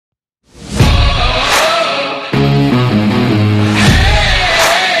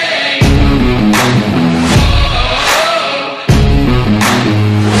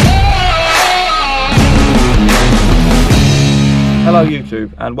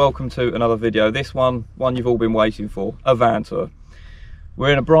YouTube and welcome to another video. This one you've all been waiting for, a van tour.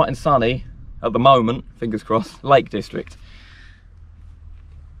 We're in a bright and sunny, at the moment, fingers crossed, Lake District.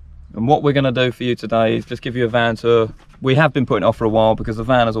 And what we're going to do for you today is just give you a van tour. We have been putting it off for a while because the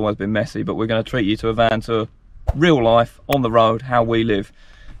van has always been messy, but we're going to treat you to a van tour, real life, on the road, how we live.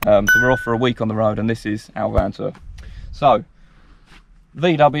 So we're off for a week on the road and this is our van tour. So,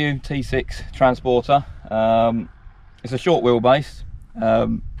 VW T6 Transporter. It's a short wheelbase,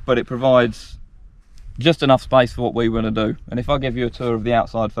 but it provides just enough space for what we want to do. And if I give you a tour of the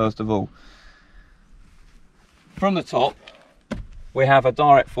outside first of all, from the top we have a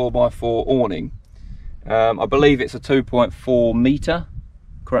direct 4x4 awning. I believe it's a 2.4 metre,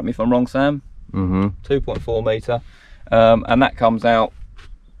 correct me if I'm wrong, Sam. 2.4 metre, and that comes out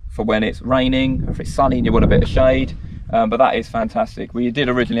for when it's raining, or if it's sunny and you want a bit of shade. But that is fantastic. We did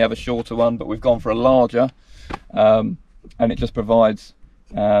originally have a shorter one, but we've gone for a larger, and it just provides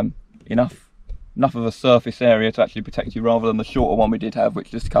enough of a surface area to actually protect you, rather than the shorter one we did have,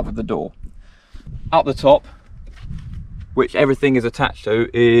 which just covered the door. Up the top, which everything is attached to,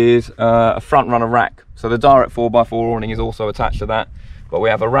 is a front runner rack. So the direct 4x4 awning is also attached to that, but we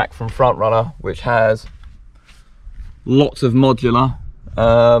have a rack from front runner which has lots of modular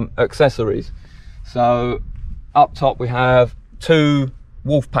accessories. So up top we have two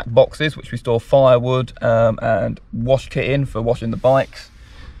Wolfpack boxes which we store firewood and wash kit in for washing the bikes,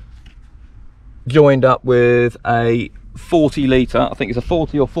 joined up with a 40 litre, I think it's a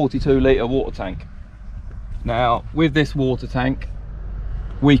 40 or 42 litre water tank. Now with this water tank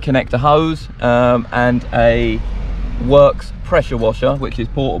we connect a hose and a works pressure washer which is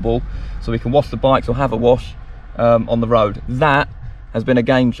portable, so we can wash the bikes or have a wash on the road. That has been a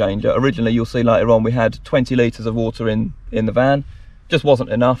game changer. Originally, you'll see later on, we had 20 litres of water in the van. Just wasn't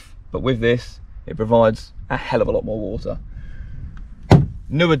enough, but with this it provides a hell of a lot more water.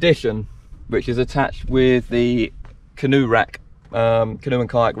 New addition, which is attached with the canoe rack, canoe and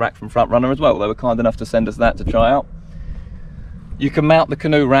kayak rack from front runner as well. They were kind enough to send us that to try out. You can mount the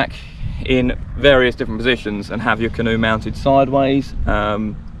canoe rack in various different positions and have your canoe mounted sideways,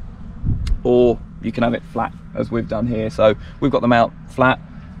 or you can have it flat as we've done here. So we've got the mount flat.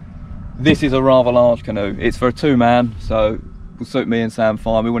 This is a rather large canoe. It's for a two-man, so will suit me and Sam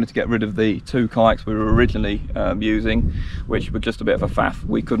fine. We wanted to get rid of the two kayaks we were originally using, which were just a bit of a faff.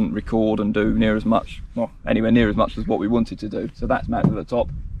 We couldn't record and do near as much, well, anywhere near as much as what we wanted to do. So that's mounted at the top.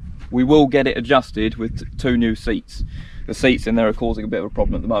 We will get it adjusted with two new seats. The seats in there are causing a bit of a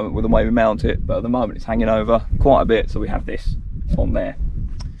problem at the moment with the way we mount it, but at the moment it's hanging over quite a bit, so we have this on there.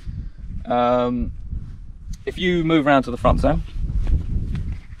 If you move around to the front, Sam,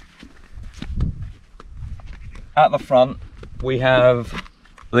 at the front we have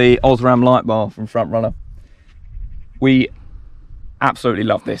the Osram light bar from front runner. We absolutely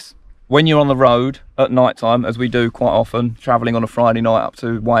love this. When you're on the road at night time, as we do quite often, travelling on a Friday night up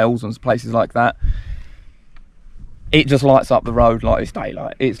to Wales and places like that, it just lights up the road like it's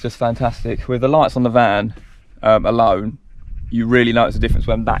daylight. It's just fantastic. With the lights on the van alone, you really notice the difference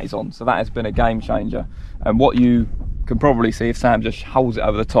when that is on. So that has been a game changer. And what you can probably see if Sam just holds it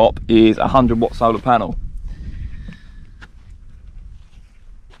over the top is a 100-watt solar panel.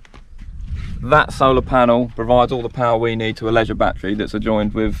 That solar panel provides all the power we need to a leisure battery that's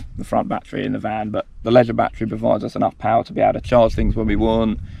adjoined with the front battery in the van, but the leisure battery provides us enough power to be able to charge things when we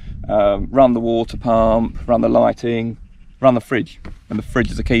want, run the water pump, run the lighting, run the fridge. And the fridge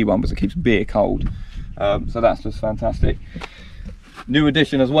is a key one because it keeps beer cold. So that's just fantastic. New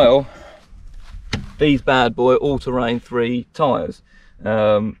addition as well, these bad boy all-terrain 3 tyres.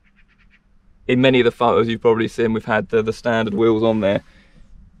 In many of the photos you've probably seen, we've had the standard wheels on there.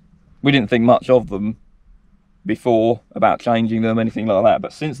 We didn't think much of them before about changing them, anything like that,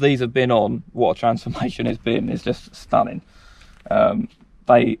 but since these have been on, what a transformation it's been. It's just stunning.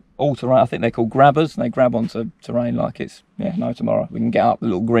 They all-terrain, I think they're called grabbers, and they grab onto terrain like it's no tomorrow. We can get up the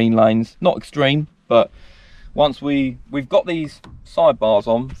little green lanes, not extreme, but once we've got these sidebars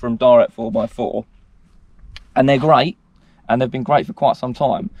on from direct 4x4, and they're great, and they've been great for quite some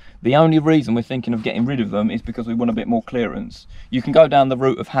time. The only reason we're thinking of getting rid of them is because we want a bit more clearance. You can go down the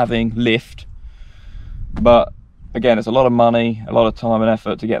route of having lift, but again, it's a lot of money, a lot of time and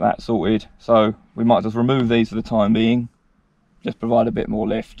effort to get that sorted, so we might just remove these for the time being, just provide a bit more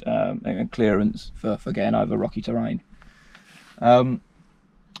lift and clearance for getting over rocky terrain.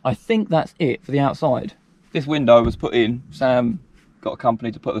 I think that's it for the outside. This window was put in, Sam got a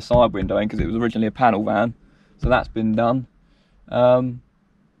company to put the side window in because it was originally a panel van, so that's been done.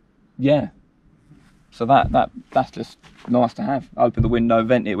 Yeah, so that's just nice to have. Open the window,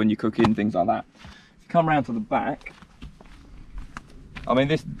 vent it when you're cooking, things like that. If you come round to the back, I mean,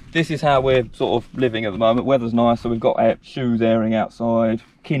 this is how we're sort of living at the moment. Weather's nice, so we've got shoes airing outside,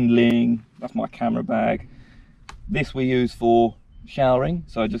 kindling, that's my camera bag. This we use for showering,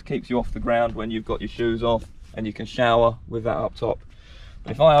 so it just keeps you off the ground when you've got your shoes off, and you can shower with that up top.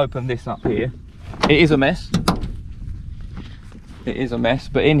 But if I open this up here, it is a mess. It is a mess,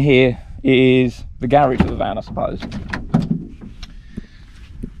 but in here is the garage of the van, I suppose.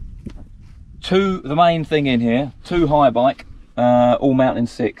 The main thing in here, two Haibike, all Mountain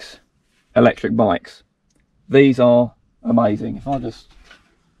 6 electric bikes. These are amazing. If I just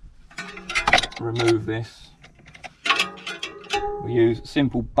remove this, we use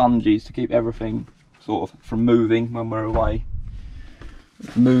simple bungees to keep everything sort of from moving when we're away.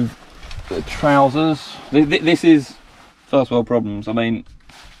 Move the trousers. This is first world problems. I mean,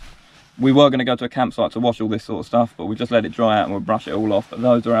 we were going to go to a campsite to wash all this sort of stuff, but we just let it dry out and we'll brush it all off. But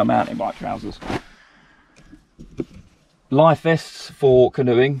those are our mountain bike trousers. Life vests for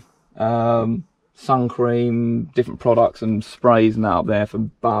canoeing, sun cream, different products and sprays and that up there for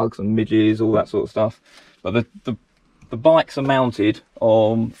bugs and midges, all that sort of stuff. But the bikes are mounted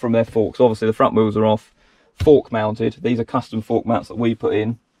from their forks. Obviously the front wheels are off, fork mounted. These are custom fork mounts that we put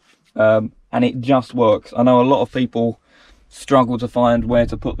in, and it just works. I know a lot of people struggle to find where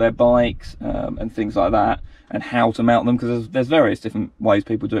to put their bikes and things like that, and how to mount them, because there's various different ways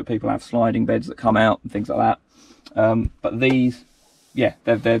people do it. People have sliding beds that come out and things like that, but these, yeah,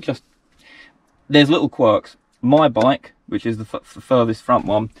 they're just, there's little quirks. My bike, which is the furthest front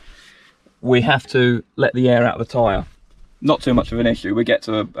one, we have to let the air out of the tyre. Not too much of an issue. We get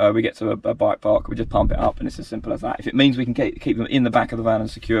to a bike park, we just pump it up, and it's as simple as that. If it means we can keep them in the back of the van and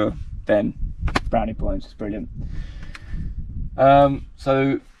secure, then brownie points. It's brilliant.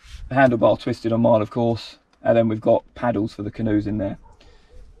 So handlebar twisted on mine, of course, and then we've got paddles for the canoes in there.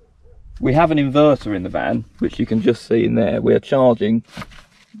 We have an inverter in the van, which you can just see in there. We're charging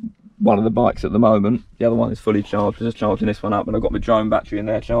one of the bikes at the moment. The other one is fully charged. We're just charging this one up, and I've got my drone battery in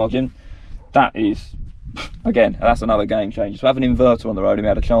there charging. That is, again, that's another game changer. So have an inverter on the road and be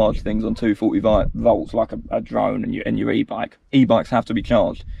able to charge things on 240 volts like a drone and your e-bike. E-bikes have to be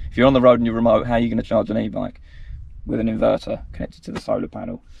charged. If you're on the road and you're remote, how are you going to charge an e-bike? With an inverter connected to the solar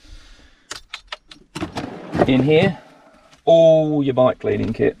panel. In here, all your bike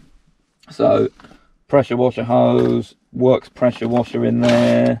cleaning kit. So pressure washer hose, works pressure washer in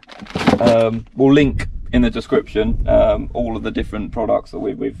there. We'll link in the description all of the different products that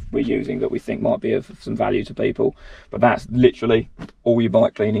we're using that we think might be of some value to people. But that's literally all your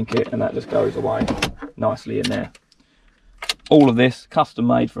bike cleaning kit, and that just goes away nicely in there. All of this custom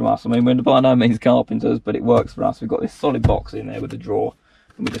made from us. I mean, we're by no means carpenters, but it works for us. We've got this solid box in there with a drawer,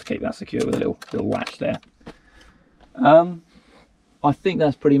 and we just keep that secure with a little latch there. I think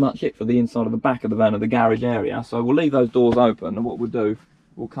that's pretty much it for the inside of the back of the van and the garage area. So we'll leave those doors open, and what we'll do,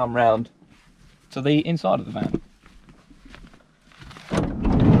 we'll come round to the inside of the van.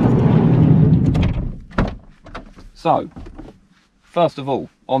 So, first of all,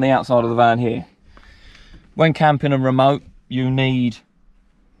 on the outside of the van here, when camping and remote, you need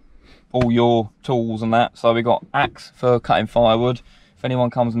all your tools and that. So we've got axe for cutting firewood. If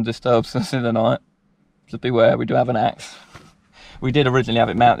anyone comes and disturbs us in the night, just beware, we do have an axe. We did originally have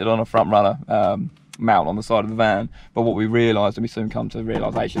it mounted on a front runner mount on the side of the van, but what we realised, and we soon come to the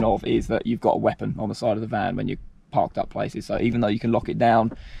realisation of, is that you've got a weapon on the side of the van when you're parked up places. So even though you can lock it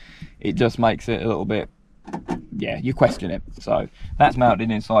down, it just makes it a little bit, yeah, you question it. So that's mounted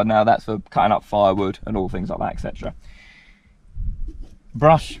inside now. That's for cutting up firewood and all things like that, etc.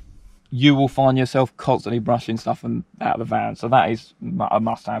 Brush, you will find yourself constantly brushing stuff out of the van, so that is a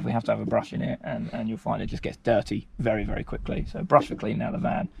must-have. We have to have a brush in it, and you'll find it just gets dirty very, very quickly. So brush for cleaning out the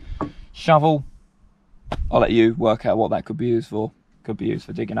van. Shovel, I'll let you work out what that could be used for. Could be used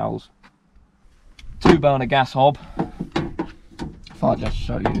for digging holes. 2-burner gas hob. If I just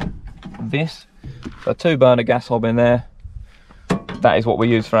show you this, so 2-burner gas hob in there. That is what we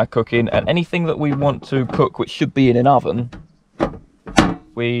use for our cooking, and anything that we want to cook which should be in an oven,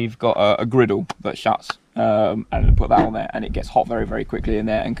 we've got a griddle that shuts, and put that on there, and it gets hot very, very quickly in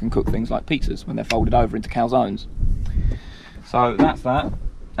there and can cook things like pizzas when they're folded over into calzones. So that's that.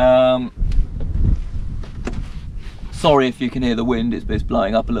 Sorry if you can hear the wind, it's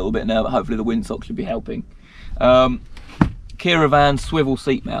blowing up a little bit now, but hopefully the windsock should be helping. Van swivel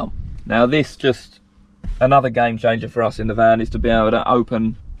seat mount. Now this, just another game changer for us in the van, is to be able to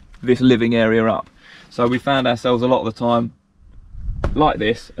open this living area up. So we found ourselves a lot of the time like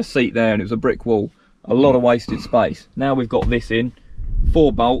this, a seat there, and it was a brick wall, a lot of wasted space. Now we've got this in,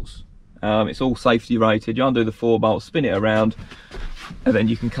 4 bolts, it's all safety rated. You undo the 4 bolts, spin it around, and then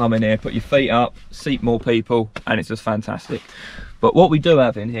you can come in here, put your feet up, seat more people, and it's just fantastic. But what we do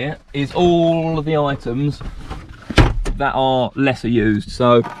have in here is all of the items that are lesser used.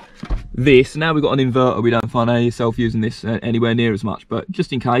 So this, now we've got an inverter, we don't find yourself using this anywhere near as much, but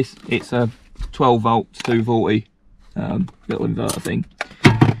just in case, it's a 12 volt 240 little inverter thing.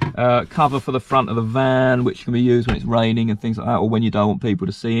 Cover for the front of the van, which can be used when it's raining and things like that, or when you don't want people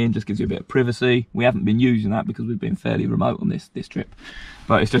to see in, just gives you a bit of privacy. We haven't been using that because we've been fairly remote on this trip,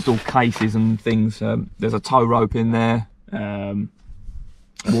 but it's just all cases and things. There's a tow rope in there,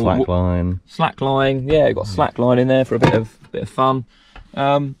 slack line, yeah, you've got slack line in there for a bit of fun.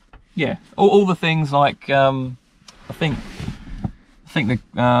 Yeah, all the things like I think the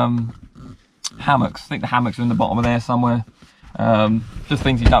hammocks. I think the hammocks are in the bottom of there somewhere. Just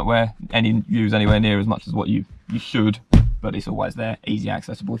things you don't use anywhere near as much as what you should, but it's always there, easy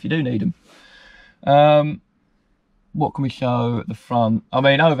accessible if you do need them. What can we show at the front? I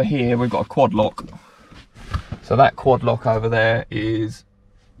mean, over here we've got a quad lock. So that quad lock over there is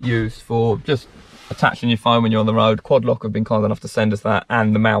used for just attaching your phone when you're on the road. Quad lock have been kind enough to send us that,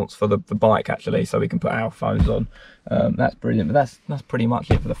 and the mounts for the bike actually, so we can put our phones on. That's brilliant, but that's pretty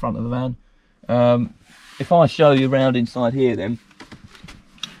much it for the front of the van. If I show you around inside here then,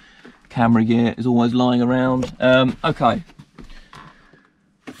 camera gear is always lying around. Okay,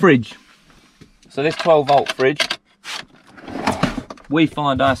 fridge. So this 12 volt fridge, we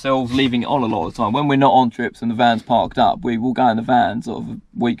find ourselves leaving it on a lot of the time. When we're not on trips and the van's parked up, we will go in the van sort of a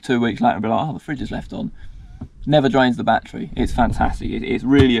week, 2 weeks later and be like, oh, the fridge is left on. Never drains the battery. It's fantastic. It's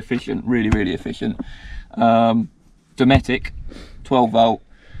really efficient, really efficient. Dometic, 12 volt,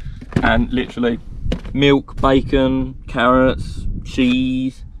 and literally milk, bacon, carrots,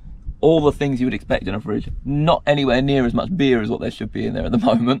 cheese, all the things you would expect in a fridge. Not anywhere near as much beer as what there should be in there at the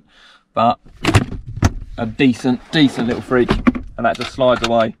moment, but a decent little fridge, and that just slides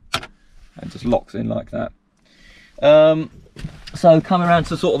away and just locks in like that. So coming around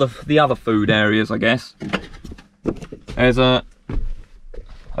to sort of the other food areas, I guess. There's a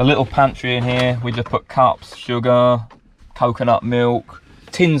little pantry in here. We just put cups, sugar, coconut milk,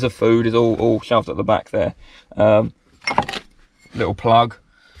 tins of food is all shoved at the back there. Little plug.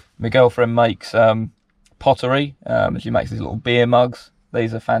 My girlfriend makes pottery. She makes these little beer mugs.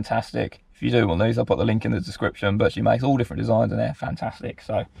 These are fantastic. If you do want these, I'll put the link in the description, but she makes all different designs and they're fantastic,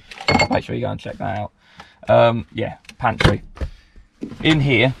 so make sure you go and check that out. Yeah, pantry. In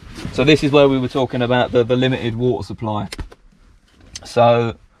here, so this is where we were talking about the limited water supply.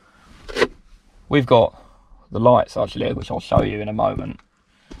 So we've got the lights actually, which I'll show you in a moment.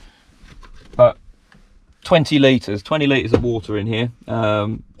 But 20 litres of water in here,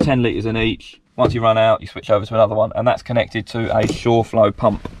 10 litres in each. Once you run out, you switch over to another one, and that's connected to a shore flow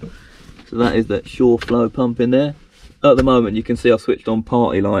pump. So that is that shore flow pump in there. At the moment, you can see I've switched on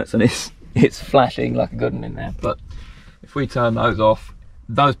party lights, and it's flashing like a good one in there. But if we turn those off,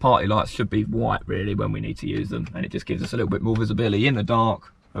 those party lights should be white really when we need to use them, and it just gives us a little bit more visibility in the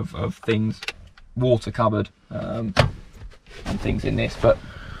dark of things, water cupboard, and things in this. But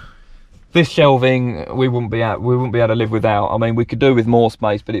this shelving we wouldn't be able to live without. I mean, we could do with more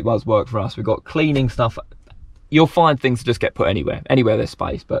space, but it does work for us. We've got cleaning stuff. You'll find things to just get put anywhere there's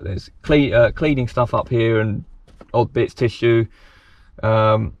space, but there's cleaning stuff up here and odd bits, tissue.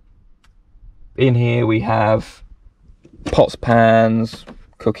 In here we have pots, pans,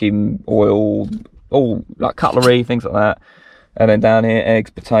 cooking oil, all like cutlery, things like that. And then down here, eggs,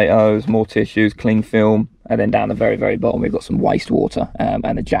 potatoes, more tissues, cling film. And then down the very bottom, we've got some wastewater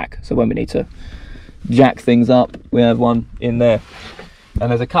and a jack. So when we need to jack things up, we have one in there.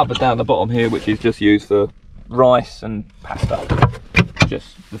 And there's a cupboard down the bottom here, which is just used for rice and pasta.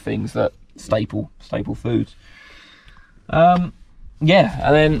 Just the things that staple foods. Yeah,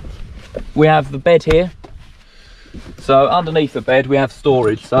 and then we have the bed here. So underneath the bed, we have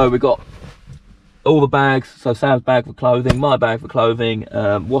storage. So we've got all the bags, so Sam's bag for clothing, my bag for clothing,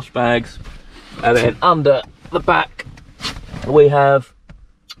 wash bags, and then under the back we have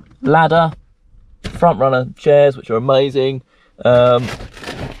ladder, front runner chairs, which are amazing. What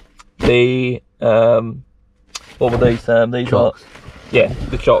were these, Sam? These chocks. Yeah,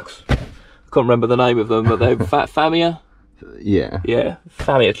 the chocks. I can't remember the name of them, but they're Famia. Yeah,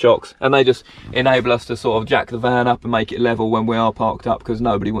 Famia chocks, and they just enable us to sort of jack the van up and make it level when we are parked up, because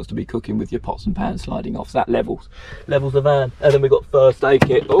nobody wants to be cooking with your pots and pans sliding off. So that levels the van. And then we've got first aid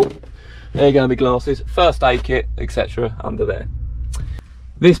kit. Oh, there you go, my glasses. First aid kit, etc. under there.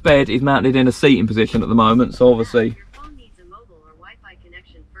 This bed is mounted in a seating position at the moment, so obviously your phone needs a mobile or Wi-Fi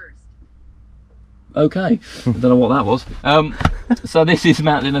connection first. Okay, I don't know what that was. So this is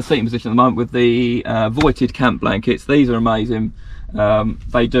mounted in a seating position at the moment with the voided camp blankets. These are amazing.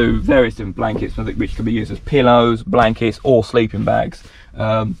 They do various different blankets which can be used as pillows, blankets or sleeping bags,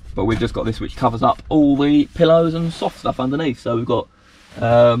 but we've just got this which covers up all the pillows and soft stuff underneath. So we've got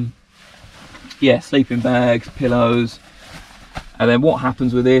yeah, sleeping bags, pillows, and then what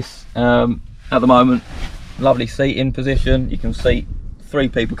happens with this, at the moment, lovely seating position. You can seat 3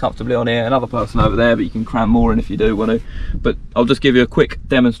 people comfortably on here, another person over there, but you can cram more in if you do want to. But I'll just give you a quick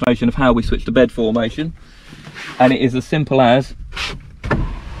demonstration of how we switch to bed formation, and it is as simple as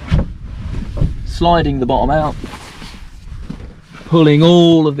sliding the bottom out, pulling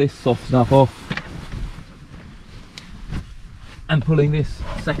all of this soft stuff off, and pulling this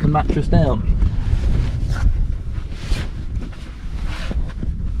second mattress down.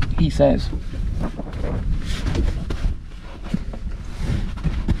 He says.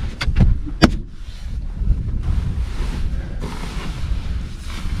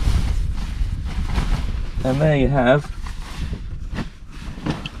 And there you have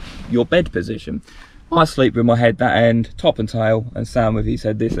your bed position. I sleep with my head that end, top and tail, and Sam with his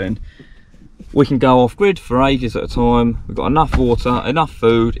head this end. We can go off grid for ages at a time. We've got enough water, enough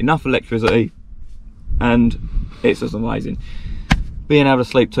food, enough electricity, and it's just amazing. Being able to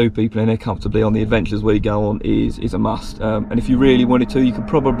sleep 2 people in here comfortably on the adventures we go on is a must. And if you really wanted to, you could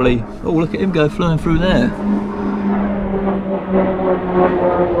probably, oh look at him go flying through there.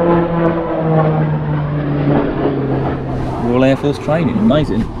 Royal Air Force training,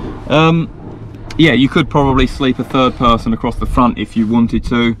 amazing. Yeah, you could probably sleep a 3rd person across the front if you wanted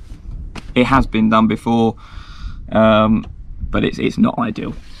to. It has been done before, but it's not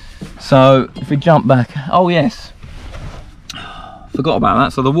ideal. So if we jump back, oh yes, forgot about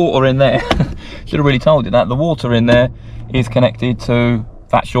that. So the water in there, should have really told you that. The water in there is connected to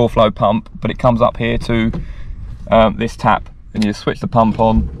that shore flow pump, but it comes up here to this tap, and you switch the pump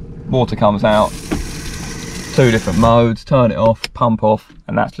on, water comes out, 2 different modes, turn it off, pump off,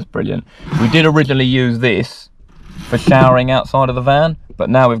 and that's just brilliant. We did originally use this for showering outside of the van, but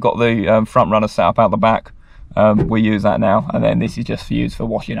now we've got the front runner set up out the back. We use that now, and then this is just used for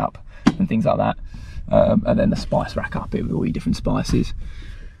washing up and things like that. And then the spice rack up here with all your different spices.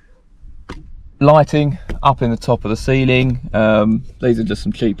 Lighting up in the top of the ceiling. These are just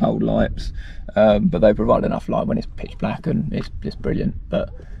some cheap old lights, but they provide enough light when it's pitch black, and it's just brilliant. But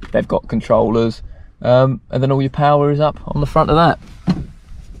they've got controllers, and then all your power is up on the front of that.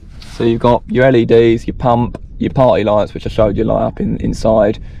 So you've got your LEDs, your pump, your party lights, which I showed you light up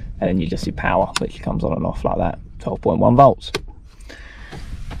inside, and then you just your power, which comes on and off like that, 12.1 volts.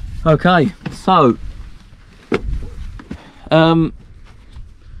 Okay, so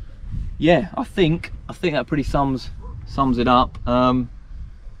yeah, I think that pretty sums it up. I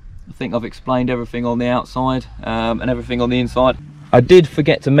think I've explained everything on the outside and everything on the inside. I did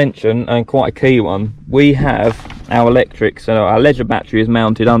forget to mention, and quite a key one, we have our electrics, so our leisure battery is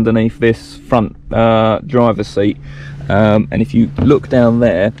mounted underneath this front driver's seat, and if you look down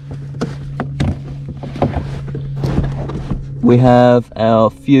there, we have our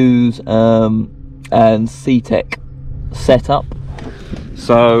fuse and C-Tech setup.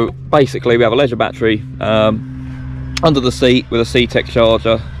 So basically we have a leisure battery under the seat with a C-Tech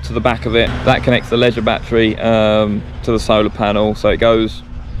charger to the back of it. That connects the leisure battery to the solar panel, so it goes,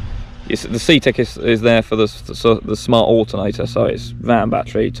 the C-Tech is there for the smart alternator, so it's van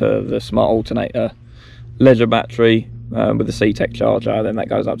battery to the smart alternator, leisure battery with the C-Tech charger, then that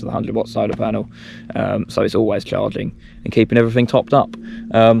goes up to the 100-watt solar panel, so it's always charging and keeping everything topped up.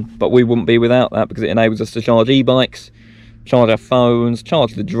 But we wouldn't be without that, because it enables us to charge e-bikes, charge our phones,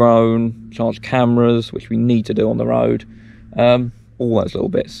 charge the drone, charge cameras, which we need to do on the road, all those little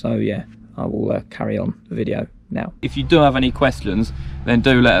bits. So yeah, I will carry on the video now. If you do have any questions, then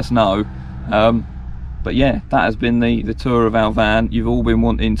do let us know. But yeah, that has been the tour of our van. You've all been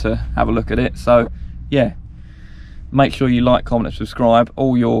wanting to have a look at it, so yeah, make sure you like, comment and subscribe.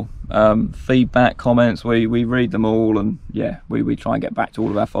 All your feedback, comments, we read them all, and yeah, we try and get back to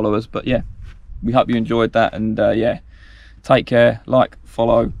all of our followers. But yeah, we hope you enjoyed that, and yeah, take care, like,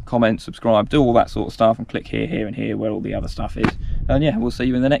 follow, comment, subscribe, do all that sort of stuff, and click here, here and here where all the other stuff is. And yeah, we'll see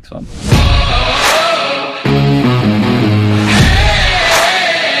you in the next one.